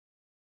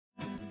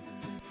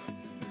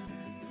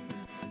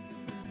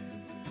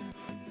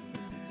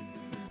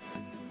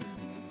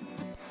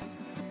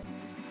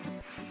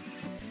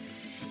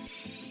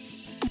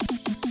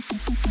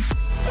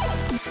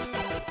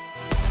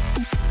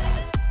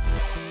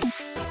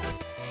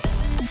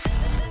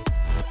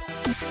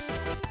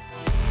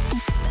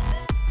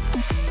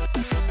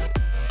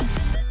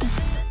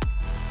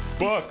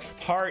Books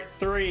Part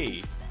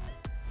 3.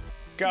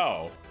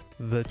 Go.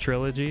 The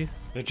trilogy,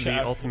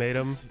 the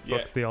ultimatum, Yeah.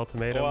 books, the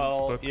ultimatum.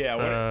 Well, books,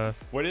 yeah.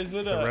 What is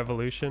it? The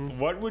revolution.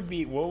 What would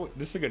be?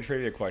 This is a good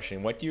trivia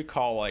question. What do you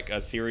call like a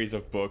series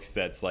of books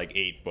that's like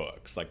 8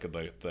 books, like an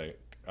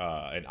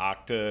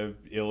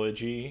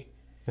octaology?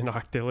 An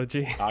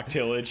octilogy.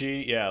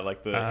 Octilogy, yeah,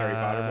 like the Harry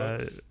Potter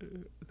books.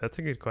 That's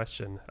a good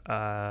question.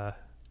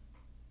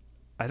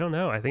 I don't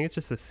know. I think it's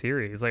just a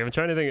series. Like I'm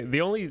trying to think.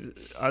 The only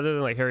other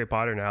than like Harry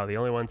Potter now, the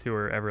only ones who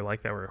were ever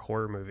like that were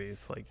horror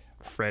movies, like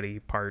Freddy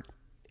Part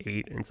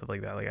 8 and stuff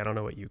like that. Like I don't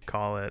know what you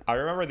call it. I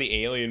remember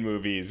the Alien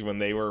movies when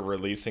they were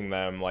releasing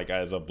them like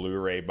as a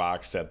Blu-ray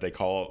box set. They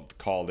called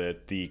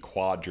it the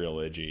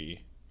quadrilogy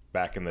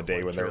back in the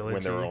day when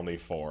there were only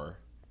 4.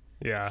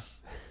 Yeah.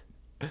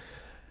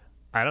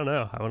 I don't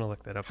know. I want to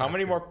look that up. How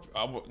many more?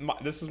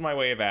 This is my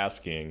way of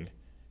asking.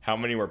 How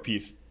many more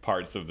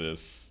parts of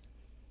this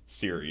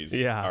series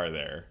are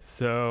there?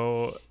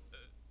 So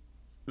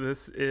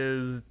this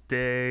is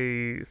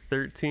day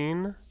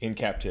 13. In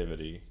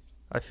captivity.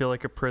 I feel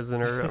like a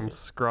prisoner. I'm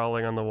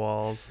scrawling on the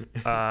walls.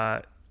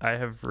 I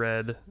have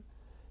read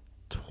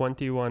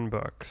 21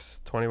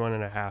 books, 21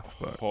 and a half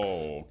books.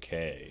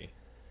 Okay.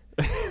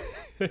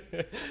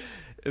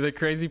 The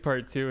crazy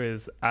part too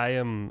is I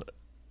am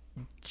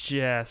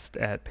just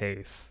at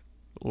pace.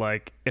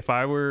 Like if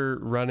I were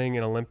running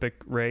an Olympic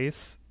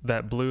race,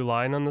 that blue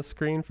line on the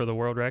screen for the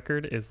world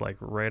record is like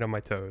right on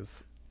my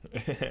toes.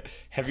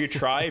 Have you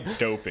tried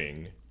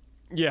doping?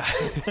 Yeah.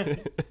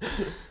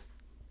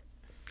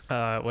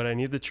 What I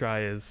need to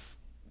try is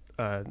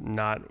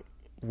not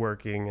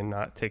working and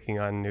not taking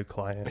on new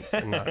clients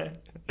and not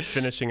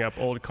finishing up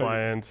old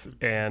clients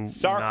and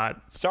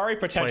sorry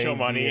potential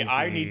money. D&D.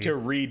 I need to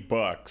read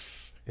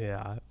books.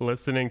 Yeah,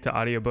 listening to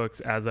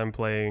audiobooks as I'm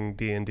playing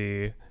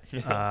D&D.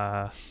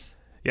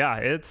 Yeah,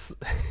 it's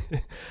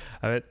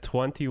I'm at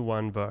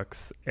 21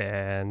 books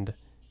and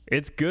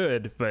it's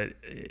good, but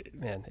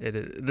man,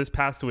 this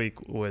past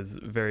week was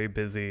very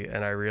busy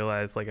and I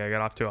realized like I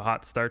got off to a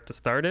hot start to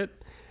start it.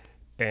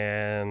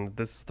 And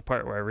this is the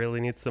part where I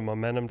really need some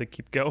momentum to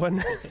keep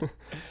going.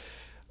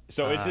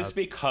 So is this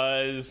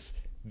because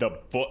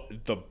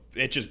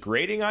it's just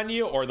grating on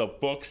you, or the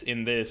books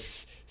in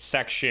this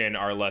section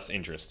are less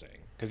interesting?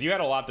 Because you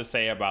had a lot to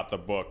say about the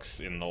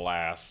books in the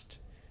last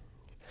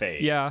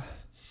phase. Yeah.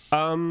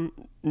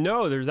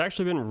 No, there's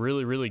actually been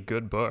really, really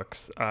good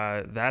books.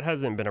 That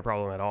hasn't been a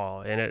problem at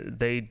all. And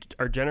they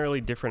are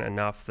generally different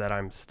enough that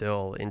I'm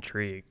still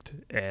intrigued.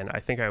 And I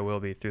think I will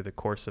be through the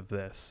course of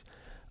this.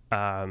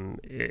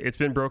 It's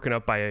been broken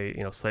up by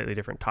slightly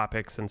different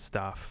topics and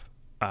stuff.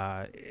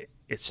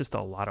 It's just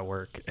a lot of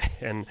work,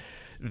 and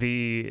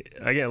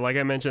again, like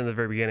I mentioned at the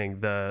very beginning,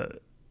 the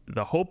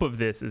hope of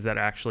this is that it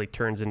actually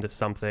turns into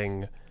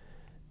something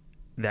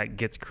that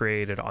gets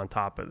created on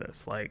top of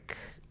this, like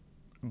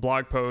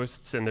blog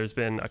posts. And there's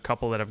been a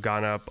couple that have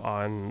gone up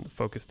on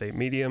Focus State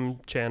Medium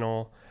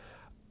channel.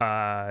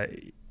 I'm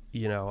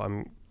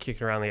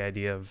kicking around the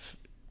idea of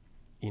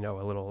a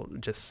little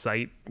just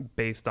site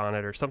based on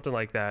it or something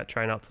like that,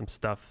 trying out some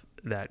stuff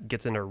that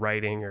gets into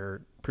writing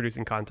or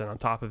producing content on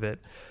top of it.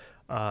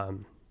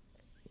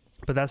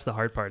 But that's the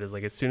hard part, is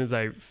like as soon as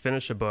I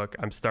finish a book,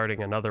 I'm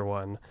starting another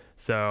one.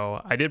 So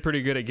I did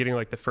pretty good at getting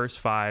like the first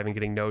 5 and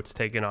getting notes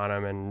taken on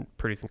them and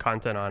producing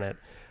content on it.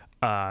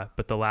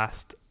 But the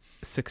last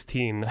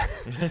 16,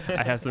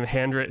 I have some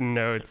handwritten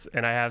notes,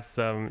 and I have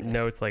some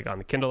notes like on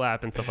the Kindle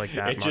app and stuff like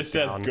that. It just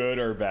says good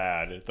or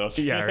bad.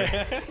 Yeah,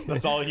 right.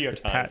 That's all you have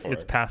time for.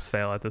 It's pass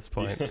fail at this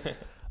point.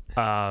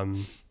 But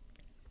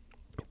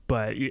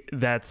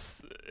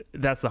that's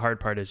the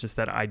hard part, is just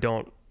that I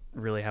don't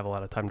really have a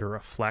lot of time to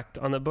reflect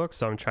on the book.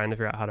 So I'm trying to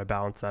figure out how to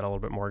balance that a little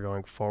bit more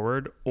going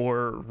forward,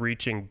 or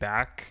reaching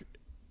back,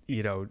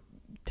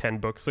 10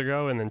 books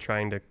ago and then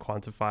trying to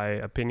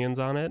quantify opinions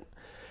on it.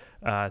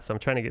 So I'm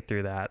trying to get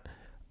through that,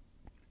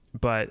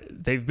 but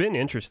they've been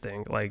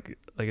interesting. Like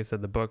I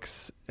said, the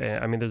books,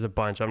 I mean, there's a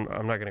bunch. I'm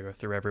not going to go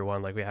through every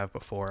one like we have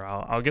before.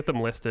 I'll get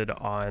them listed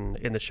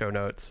in the show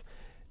notes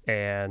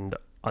and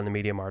on the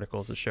Medium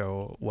articles to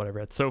show what I've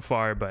read so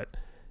far. But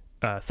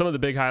some of the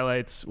big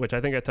highlights, which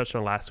I think I touched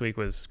on last week,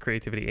 was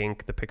Creativity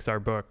Inc., the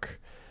Pixar book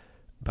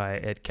by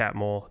Ed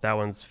Catmull. That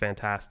one's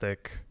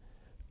fantastic.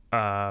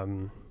 I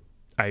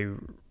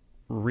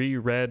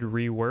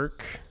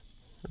rework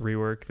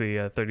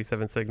the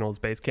 37 Signals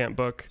Basecamp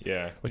book,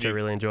 which I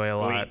really enjoy a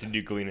lot. Did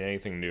you glean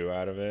anything new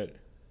out of it?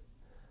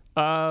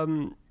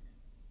 No,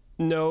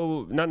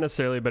 not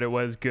necessarily, but it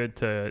was good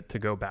to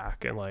go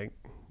back and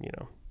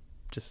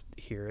just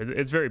hear.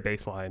 It's very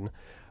baseline.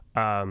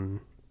 What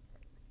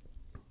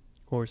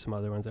were some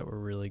other ones that were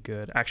really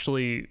good?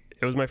 Actually,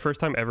 it was my first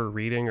time ever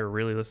reading or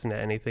really listening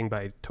to anything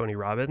by Tony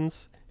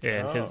Robbins,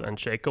 and his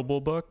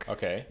Unshakable book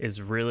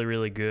is really,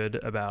 really good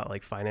about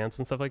like finance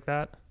and stuff like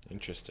that.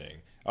 Interesting.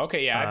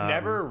 Okay, yeah, I've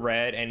never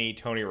read any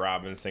Tony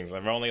Robbins things.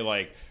 I've only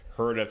like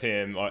heard of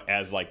him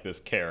as like this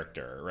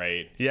character,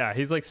 right? Yeah,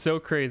 he's like so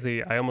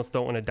crazy. I almost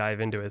don't want to dive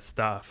into his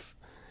stuff,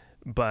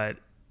 but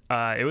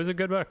It was a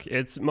good book.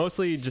 It's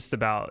mostly just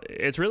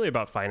it's really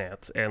about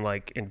finance and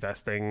like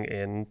investing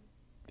in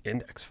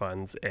index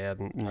funds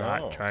and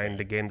not trying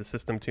to game the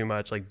system too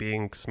much, like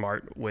being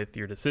smart with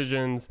your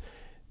decisions,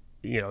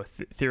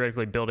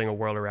 theoretically building a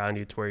world around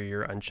you to where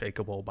you're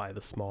unshakable by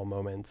the small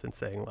moments, and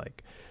saying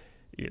like,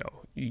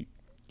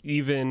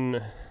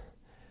 even,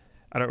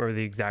 I don't remember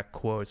the exact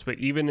quotes, but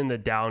even in the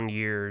down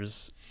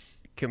years,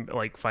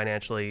 like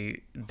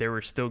financially, there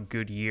were still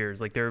good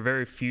years. Like there are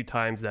very few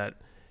times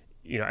that,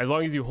 as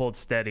long as you hold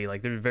steady,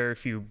 like there's very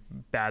few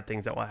bad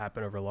things that will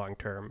happen over long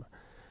term.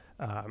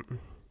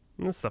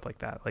 And stuff like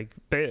that. Like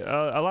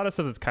a lot of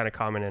stuff that's kind of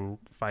common in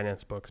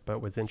finance books,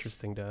 but was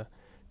interesting to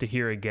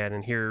hear again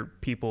and hear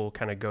people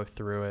kind of go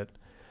through it.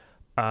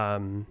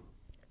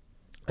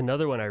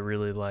 Another one I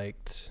really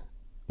liked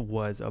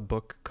was a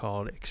book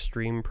called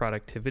Extreme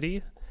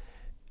Productivity.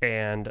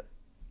 And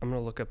I'm going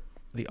to look up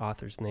the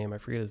author's name. I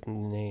forget his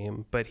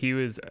name, but he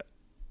was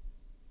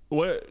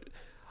I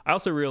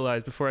also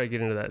realized before I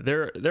get into that,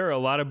 there are a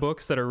lot of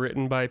books that are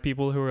written by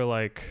people who are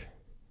like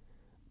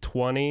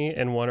 20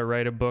 and want to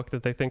write a book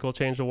that they think will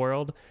change the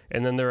world.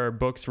 And then there are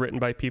books written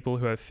by people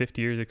who have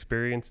 50 years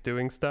experience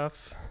doing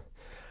stuff.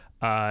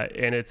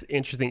 And it's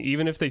interesting,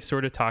 even if they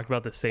sort of talk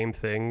about the same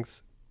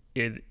things,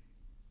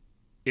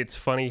 it's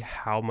funny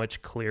how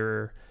much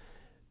clearer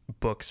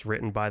books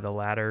written by the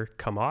latter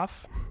come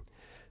off.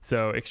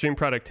 So Extreme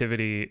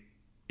Productivity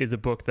is a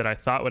book that I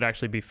thought would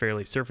actually be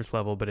fairly surface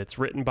level, but it's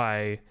written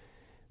by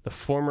the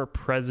former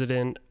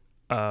president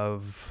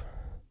of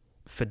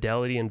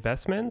Fidelity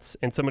Investments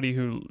and somebody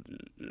who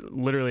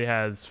literally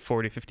has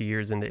 40, 50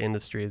 years in the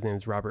industry. His name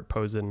is Robert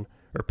Pozen.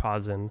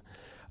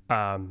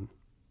 And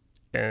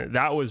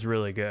that was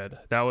really good.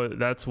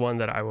 That's one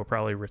that I will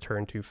probably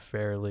return to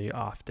fairly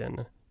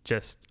often.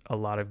 Just a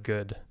lot of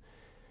good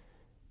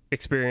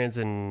experience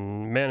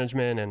in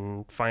management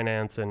and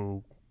finance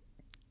and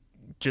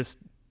just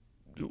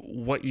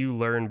what you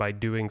learn by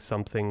doing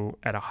something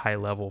at a high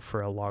level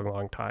for a long,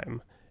 long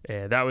time.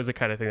 And that was the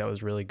kind of thing that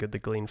was really good to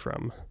glean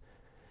from.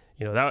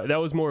 That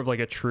was more of like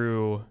a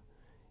true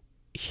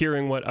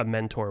hearing what a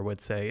mentor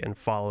would say and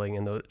following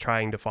and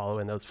trying to follow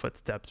in those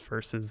footsteps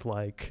versus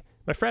like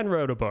my friend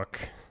wrote a book.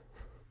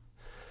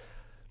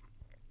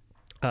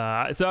 So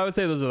I would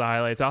say those are the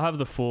highlights. I'll have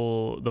the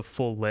full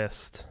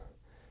list,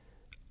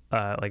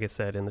 like I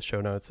said, in the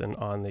show notes and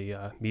on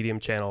the Medium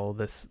channel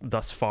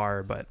thus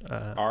far. But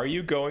are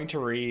you going to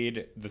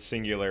read The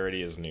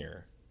Singularity is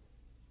Near?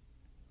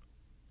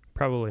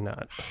 Probably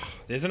not.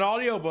 There's an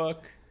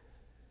audiobook.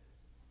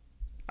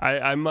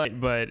 I might,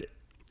 but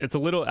it's a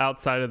little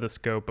outside of the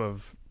scope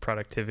of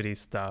productivity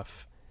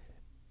stuff,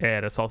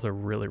 and it's also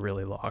really,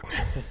 really long.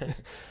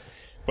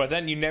 But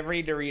then you never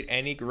need to read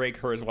any Ray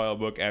Kurzweil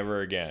book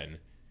ever again,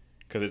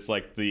 because it's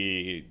like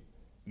the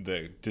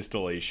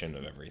distillation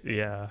of everything.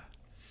 Yeah.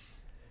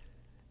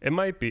 It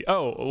might be.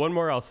 Oh, one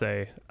more I'll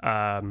say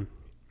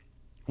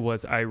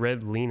was I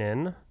read Lean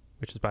In,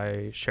 which is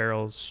by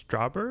Sheryl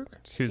Sandberg,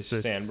 who's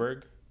the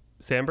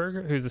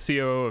Sandberg, who's the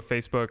COO of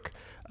Facebook.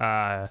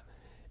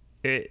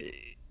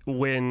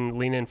 When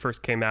Lean In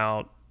first came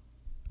out,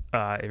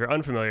 if you're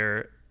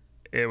unfamiliar,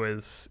 it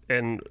was,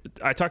 and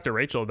I talked to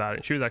Rachel about it,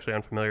 and she was actually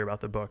unfamiliar about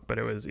the book, but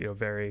it was,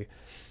 very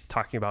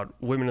talking about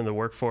women in the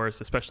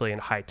workforce, especially in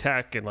high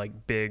tech and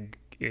like big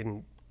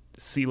in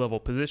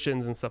C-level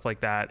positions and stuff like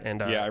that. And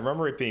yeah, I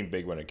remember it being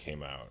big when it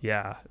came out.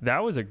 Yeah,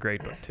 that was a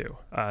great book too.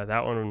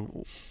 That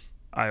one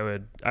I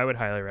would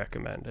highly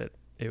recommend it.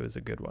 It was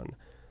a good one.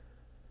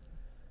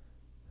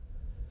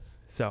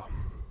 So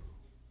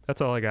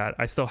that's all I got.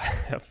 I still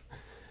have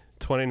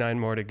 29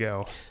 more to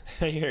go.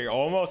 You're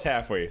almost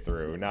halfway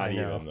through. Not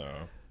even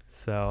though.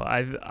 So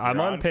I'm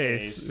on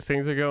pace.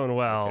 Things are going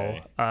well.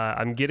 Okay.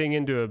 I'm getting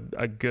into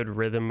a good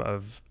rhythm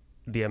of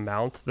the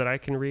amount that I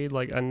can read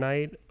like a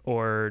night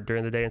or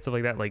during the day and stuff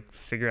like that. Like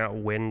figuring out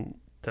when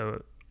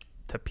to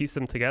piece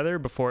them together.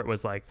 Before it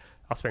was like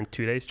I'll spend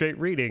 2 days straight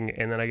reading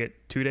and then I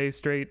get 2 days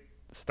straight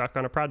stuck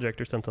on a project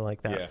or something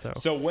like that. Yeah.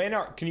 So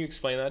can you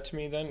explain that to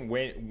me then?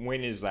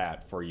 When is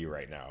that for you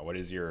right now? What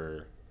is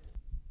your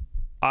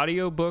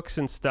audiobooks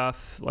and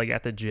stuff like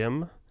at the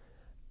gym?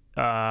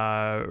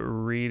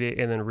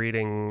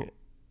 Reading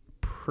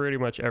pretty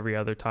much every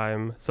other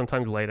time.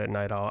 Sometimes late at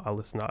night I'll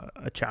listen to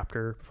a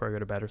chapter before I go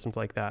to bed or something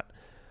like that.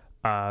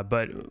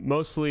 But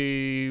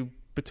mostly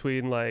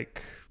between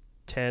like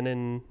 10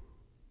 and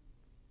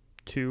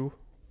 2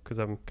 because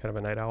I'm kind of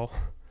a night owl.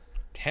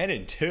 10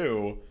 and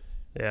 2?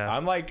 Yeah.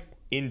 I'm like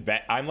in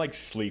bed. I'm like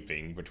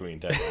sleeping between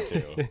 10 and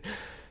 2.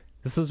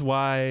 This is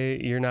why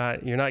you're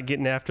not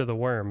getting after the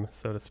worm,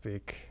 so to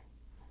speak.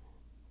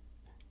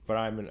 But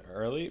I'm an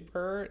early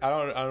bird? I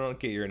don't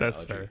get your analogy.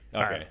 That's fair.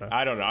 Okay. Right.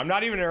 I don't know. I'm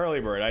not even an early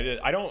bird.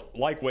 I don't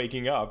like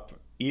waking up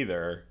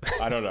either.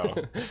 I don't know.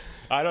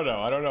 I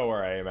don't know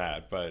where I am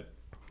at, but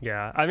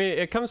yeah. I mean,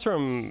 it comes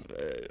from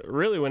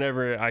really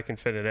whenever I can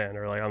fit it in,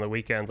 or like on the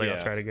weekends, like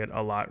I'll try to get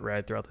a lot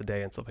read throughout the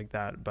day and stuff like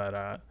that.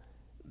 But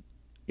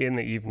in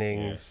the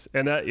evenings,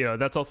 and that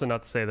that's also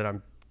not to say that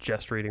I'm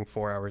just reading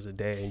 4 hours a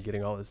day and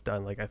getting all this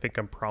done. Like I think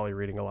I'm probably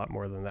reading a lot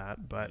more than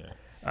that, but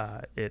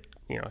it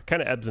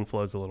kind of ebbs and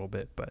flows a little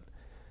bit, but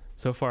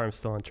so far I'm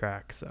still on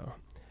track. So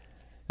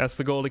that's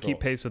the goal, to keep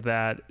pace with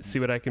that, see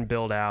what I can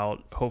build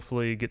out,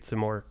 hopefully get some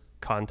more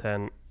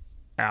content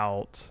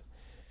out.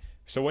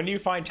 So when do you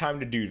find time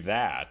to do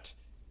that?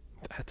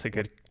 That's a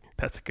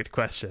good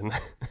question.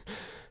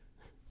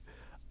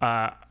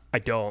 I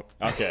don't.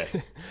 Okay.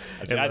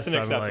 That's an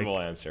acceptable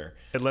answer.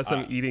 Unless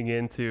I'm eating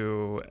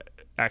into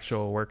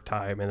actual work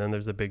time, and then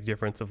there's a big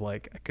difference of I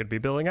could be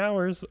billing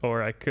hours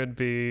or I could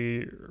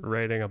be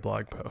writing a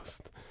blog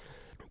post.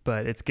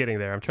 But it's getting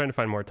there. I'm trying to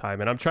find more time,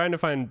 and I'm trying to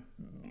find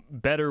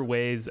better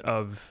ways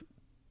of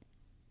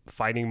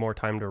finding more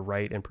time to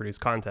write and produce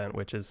content,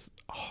 which is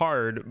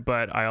hard,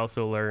 but I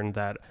also learned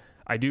that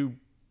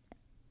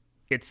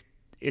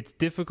it's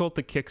difficult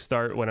to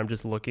kickstart when I'm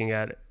just looking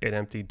at an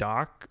empty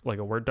doc, like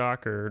a Word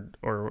doc or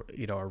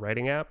a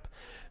writing app.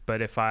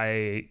 But if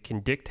I can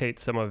dictate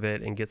some of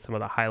it and get some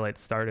of the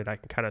highlights started, I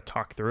can kind of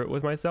talk through it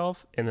with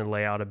myself and then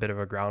lay out a bit of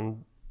a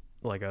ground,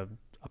 like a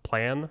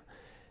plan.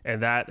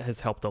 And that has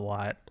helped a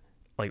lot,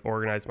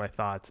 organize my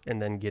thoughts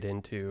and then get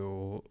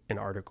into an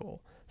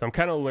article. So I'm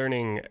kind of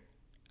learning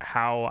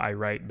how I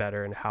write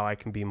better and how I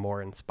can be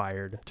more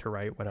inspired to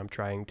write when I'm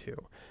trying to,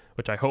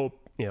 which I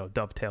hope,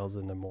 dovetails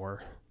into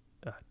more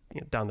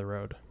down the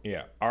road.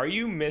 Yeah. Are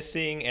you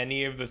missing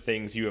any of the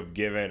things you have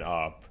given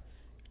up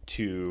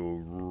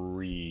to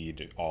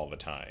read all the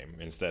time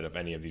instead of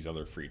any of these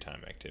other free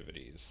time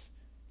activities?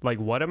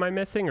 What am I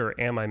missing, or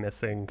am I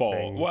missing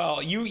things?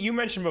 Well, you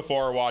mentioned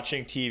before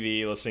watching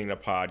TV, listening to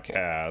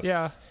podcasts.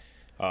 Yeah.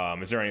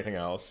 Is there anything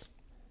else?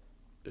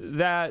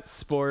 That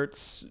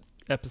sports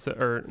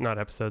not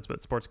episodes,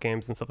 but sports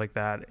games and stuff like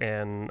that,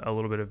 and a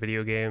little bit of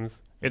video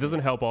games. It doesn't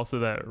help also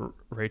that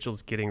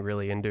Rachel's getting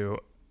really into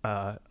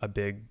a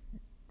big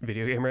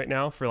video game right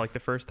now for the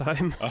first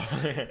time.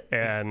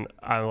 And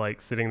I'm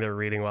sitting there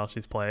reading while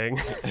she's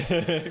playing.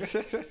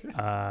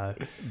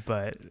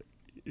 But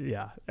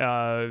yeah,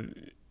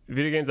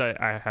 video games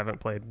I haven't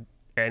played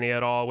any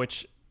at all,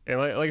 which, and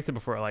like I said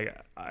before, I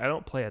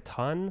don't play a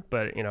ton,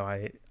 but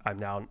I'm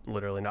now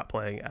literally not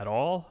playing at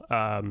all.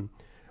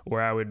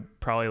 Where I would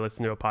probably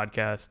listen to a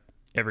podcast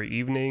every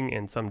evening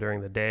and some during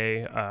the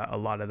day. A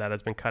lot of that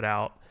has been cut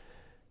out.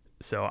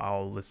 So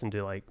I'll listen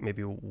to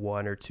maybe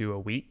one or two a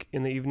week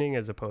in the evening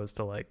as opposed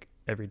to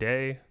every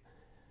day.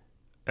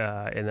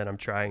 And then I'm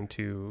trying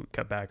to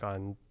cut back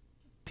on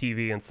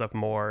TV and stuff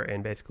more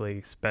and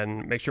basically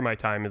make sure my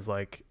time is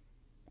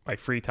my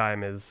free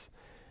time is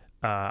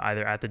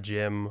either at the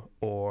gym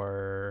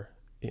or,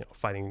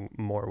 finding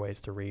more ways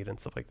to read and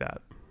stuff like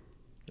that.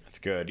 That's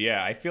good.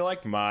 Yeah. I feel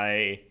like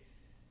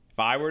if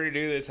I were to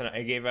do this and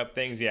I gave up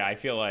things, I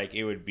feel like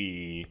it would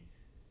be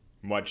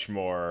much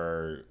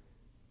more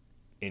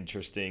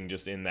interesting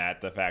just in that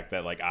the fact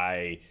that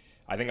I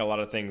think a lot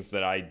of things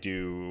that I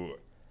do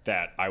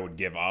that I would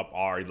give up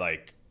are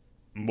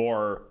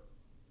more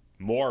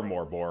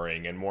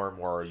boring and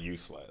more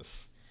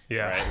useless.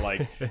 Yeah.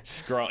 Right?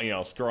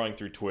 Scrolling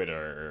through Twitter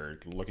or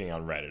looking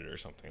on Reddit or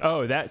something.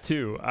 Oh, that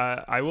too.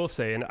 I will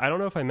say, and I don't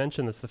know if I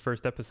mentioned this the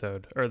first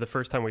episode or the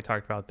first time we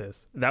talked about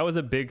this. That was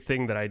a big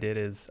thing that I did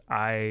is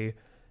I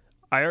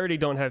already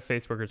don't have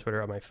Facebook or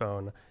Twitter on my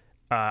phone.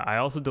 I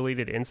also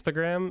deleted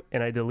Instagram,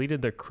 and I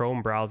deleted the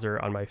Chrome browser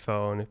on my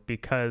phone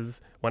because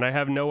when I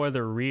have no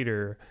other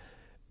reader,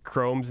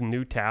 Chrome's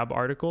new tab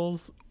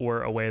articles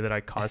were a way that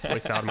I constantly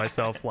found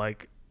myself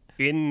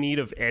in need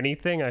of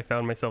anything. I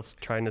found myself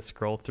trying to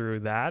scroll through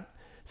that.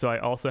 So I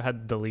also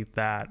had to delete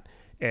that.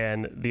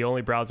 And the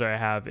only browser I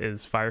have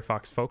is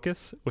Firefox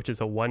Focus, which is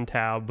a one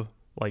tab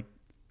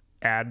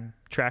ad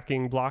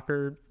tracking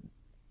blocker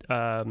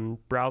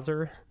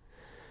browser.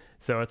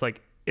 So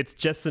it's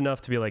just enough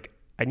to be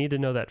I need to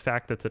know that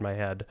fact that's in my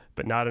head,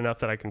 but not enough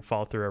that I can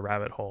fall through a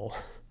rabbit hole.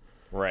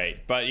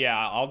 Right. But yeah,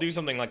 I'll do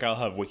something I'll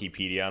have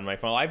Wikipedia on my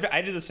phone.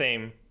 I did the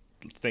same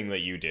thing that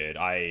you did.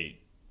 I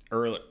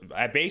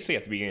basically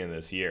at the beginning of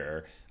this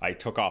year, I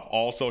took off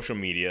all social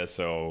media.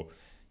 So,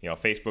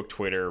 Facebook,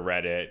 Twitter,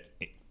 Reddit,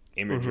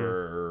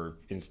 Imgur,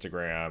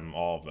 Instagram,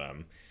 all of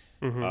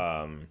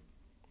them.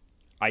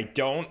 I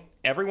don't,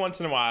 every once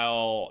in a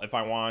while, if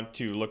I want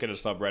to look at a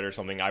subreddit or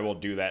something, I will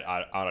do that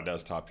on a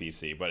desktop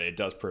PC, but it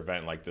does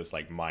prevent this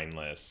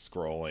mindless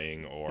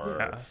scrolling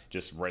or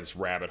just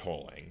rabbit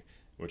holing,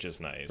 which is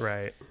nice.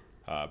 Right.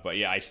 But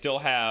yeah, I still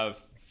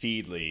have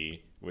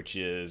Feedly, which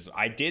is,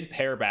 I did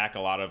pare back a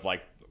lot of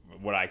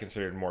what I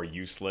considered more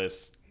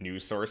useless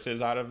news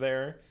sources out of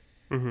there.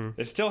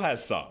 It still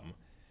has some,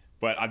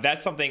 but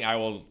that's something I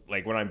will,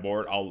 when I'm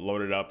bored, I'll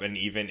load it up, and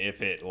even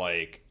if it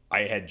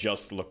I had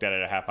just looked at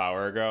it a half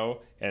hour ago,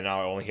 and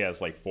now it only has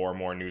 4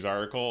 more news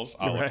articles.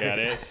 I'll look at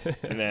it,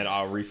 and then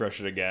I'll refresh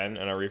it again,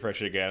 and I'll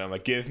refresh it again. I'm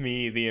give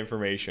me the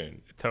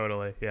information.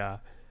 Totally, yeah.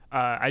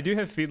 I do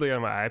have Feedly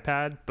on my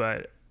iPad,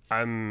 but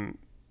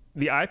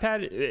the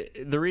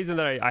iPad. The reason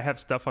that I have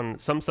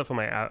some stuff on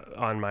my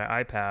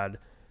iPad,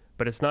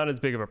 but it's not as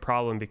big of a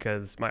problem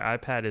because my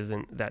iPad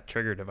isn't that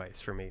trigger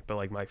device for me.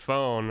 But my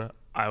phone,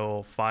 I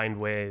will find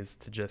ways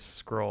to just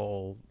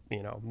scroll,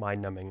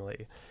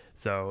 mind-numbingly.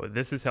 So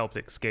this has helped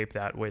escape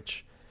that,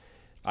 which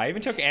I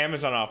even took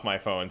Amazon off my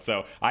phone.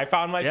 So I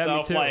found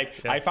myself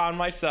I found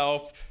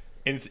myself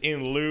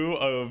in lieu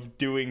of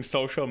doing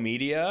social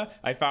media,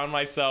 I found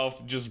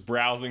myself just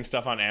browsing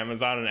stuff on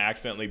Amazon and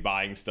accidentally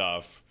buying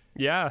stuff.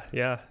 Yeah.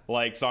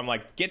 Like, so I'm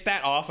like, get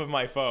that off of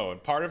my phone.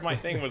 Part of my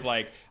thing was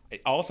like,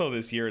 also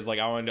this year is like,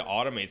 I wanted to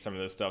automate some of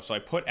this stuff. So I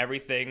put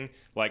everything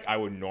like I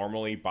would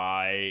normally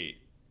buy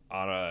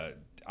on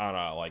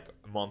a like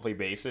monthly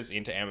basis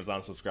into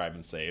Amazon Subscribe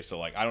and Save. So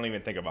like I don't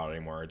even think about it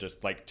anymore.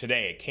 Just like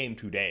today, it came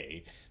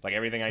today. Like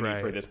everything I need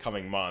for this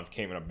coming month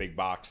came in a big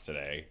box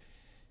today.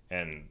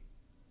 And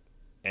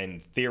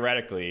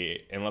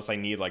theoretically, unless I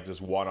need like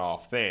this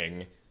one-off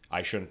thing,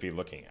 I shouldn't be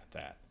looking at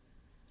that.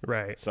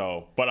 Right.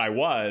 So, but I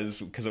was,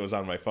 because it was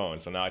on my phone.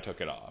 So now I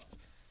took it off.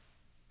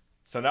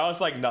 So now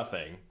it's like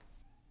nothing.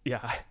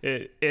 Yeah,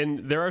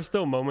 and there are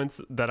still moments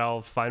that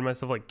I'll find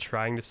myself like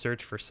trying to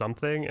search for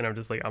something, and I'm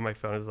just like on my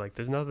phone is like,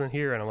 there's nothing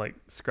here, and I'm like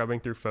scrubbing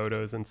through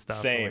photos and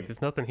stuff. Same. I'm like,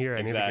 there's nothing here.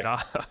 I need to get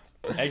off.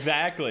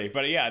 Exactly.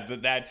 But yeah,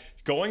 that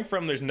going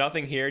from there's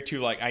nothing here to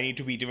like I need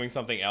to be doing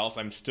something else.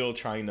 I'm still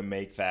trying to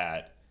make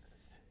that.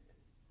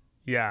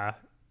 Yeah,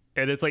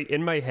 and it's like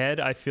in my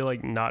head, I feel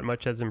like not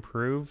much has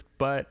improved,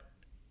 but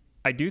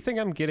I do think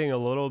I'm getting a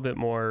little bit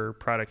more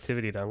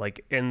productivity done.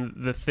 Like, in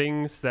the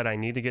things that I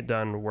need to get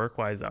done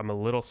work-wise, I'm a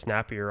little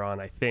snappier on,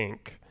 I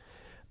think.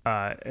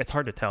 It's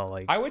hard to tell.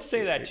 Like, I would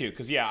say that too,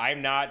 because yeah,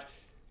 I'm not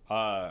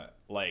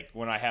like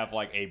when I have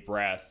like a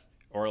breath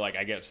or like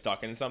I get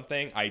stuck in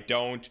something, I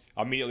don't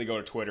immediately go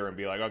to Twitter and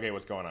be like, okay,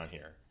 what's going on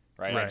here,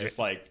 right? I just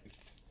like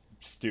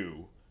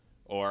stew,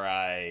 or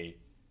I,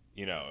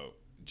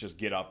 just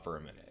get up for a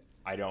minute.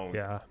 I don't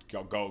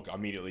go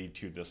immediately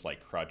to this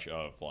like crutch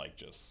of like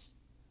just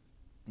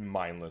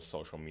mindless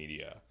social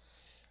media.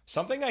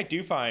 Something I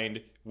do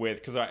find with,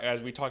 because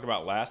as we talked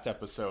about last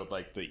episode,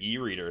 like the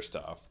e-reader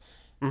stuff,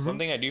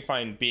 something I do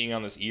find being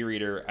on this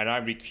e-reader, and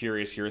I'd be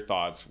curious your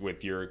thoughts with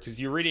because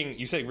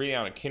you said reading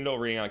on a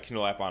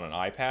Kindle app on an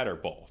iPad, or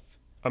both?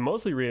 I'm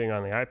mostly reading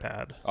on the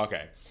iPad.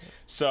 Okay.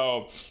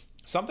 So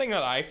something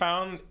that I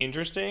found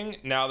interesting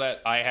now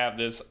that I have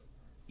this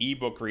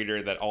ebook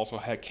reader that also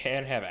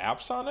can have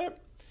apps on it,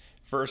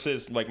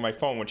 versus like my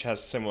phone, which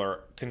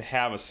can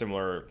have a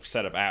similar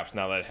set of apps.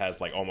 Now that it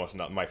has like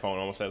my phone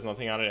almost has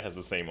nothing on it. It has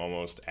the same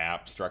almost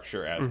app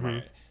structure as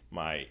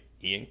my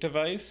e-ink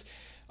device.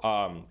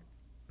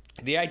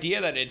 The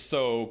idea that it's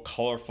so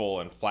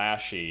colorful and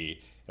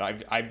flashy,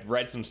 I've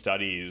read some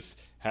studies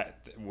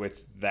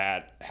with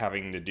that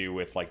having to do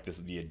with like the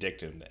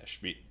addictiveness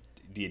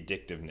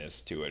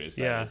to it is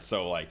that it's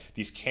so like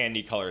these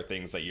candy color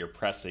things that you're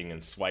pressing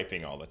and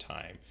swiping all the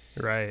time.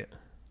 Right.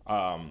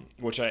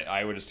 Which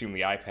I would assume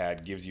the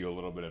iPad gives you a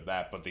little bit of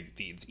that, but the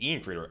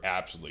e-ink reader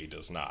absolutely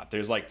does not.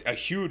 There's like a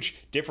huge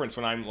difference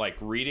when I'm like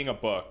reading a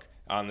book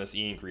on this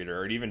e-ink reader,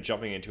 or even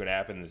jumping into an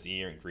app in this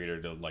e-ink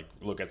reader to like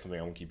look at something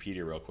on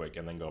Wikipedia real quick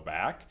and then go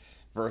back,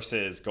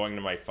 versus going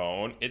to my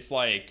phone. It's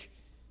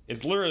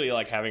literally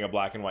like having a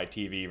black and white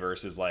TV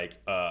versus like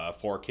a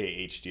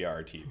 4K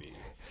HDR TV.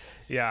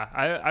 Yeah,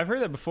 I've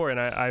heard that before, and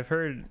I've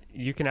heard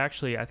you can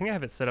actually, I think I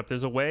have it set up.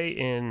 There's a way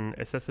in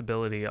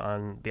accessibility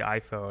on the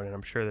iPhone, and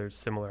I'm sure there's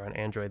similar on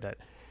Android, that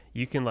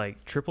you can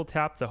like triple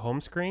tap the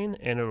home screen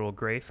and it'll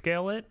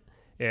grayscale it.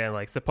 And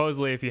like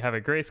supposedly if you have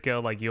a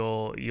grayscale, like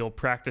you'll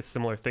practice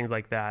similar things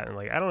like that. And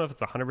like I don't know if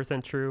it's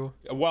 100% true.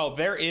 Well,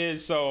 there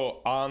is,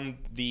 so on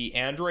the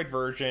Android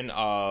version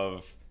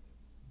of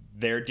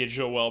their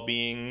digital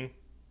well-being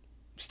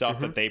stuff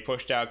that they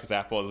pushed out, because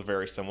Apple has a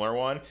very similar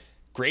one,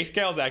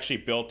 grayscale is actually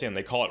built in.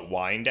 They call it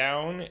wind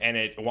down,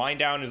 and wind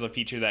down is a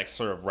feature that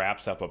sort of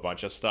wraps up a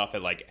bunch of stuff.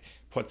 It like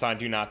puts on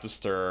do not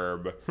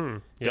disturb,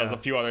 does a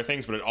few other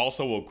things, but it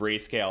also will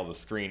grayscale the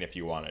screen if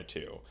you wanted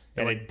to.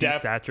 And it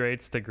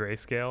desaturates to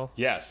grayscale.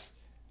 Yes.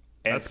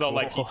 And that's so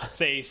cool. like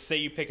say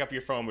you pick up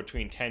your phone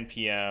between 10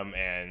 p.m.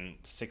 and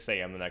 6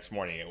 a.m. the next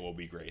morning, it will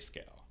be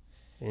grayscale.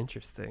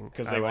 Interesting.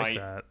 Because I like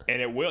that.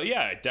 And it will,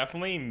 it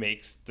definitely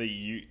makes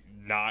you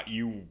not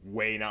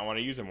want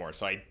to use it more.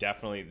 So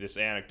this is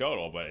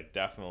anecdotal, but it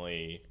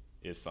definitely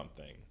is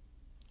something.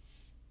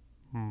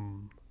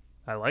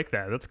 I like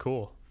that. That's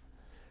cool.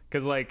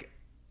 Because like,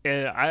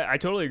 and I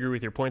totally agree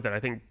with your point that I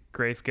think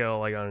grayscale,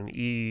 like on an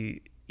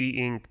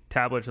e-ink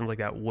tablet, something like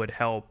that, would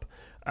help.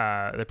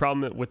 The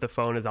problem with the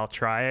phone is I'll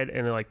try it,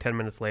 and then like 10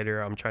 minutes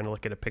later, I'm trying to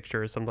look at a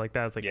picture or something like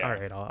that. It's like, all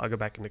right, I'll go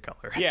back into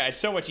color. Yeah, it's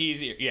so much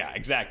easier. Yeah,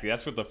 exactly.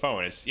 That's with the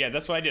phone.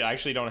 That's what I did. I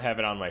actually don't have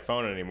it on my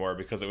phone anymore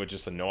because it was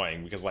just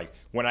annoying. Because like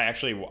when I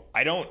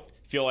don't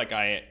feel like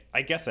I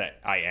guess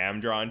that I am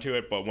drawn to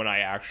it, but when I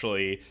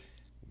actually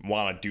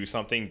want to do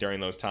something during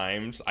those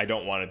times, I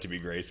don't want it to be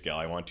grayscale.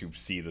 I want to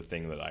see the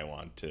thing that I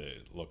want to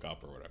look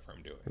up or whatever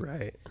I'm doing.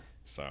 Right.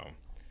 So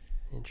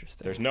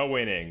interesting. There's no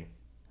winning.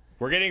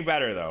 We're getting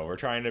better though. We're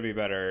trying to be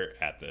better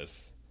at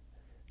this.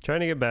 Trying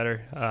to get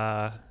better.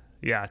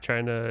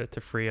 Trying to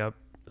free up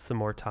some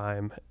more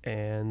time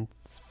and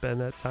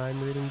spend that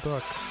time reading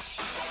books.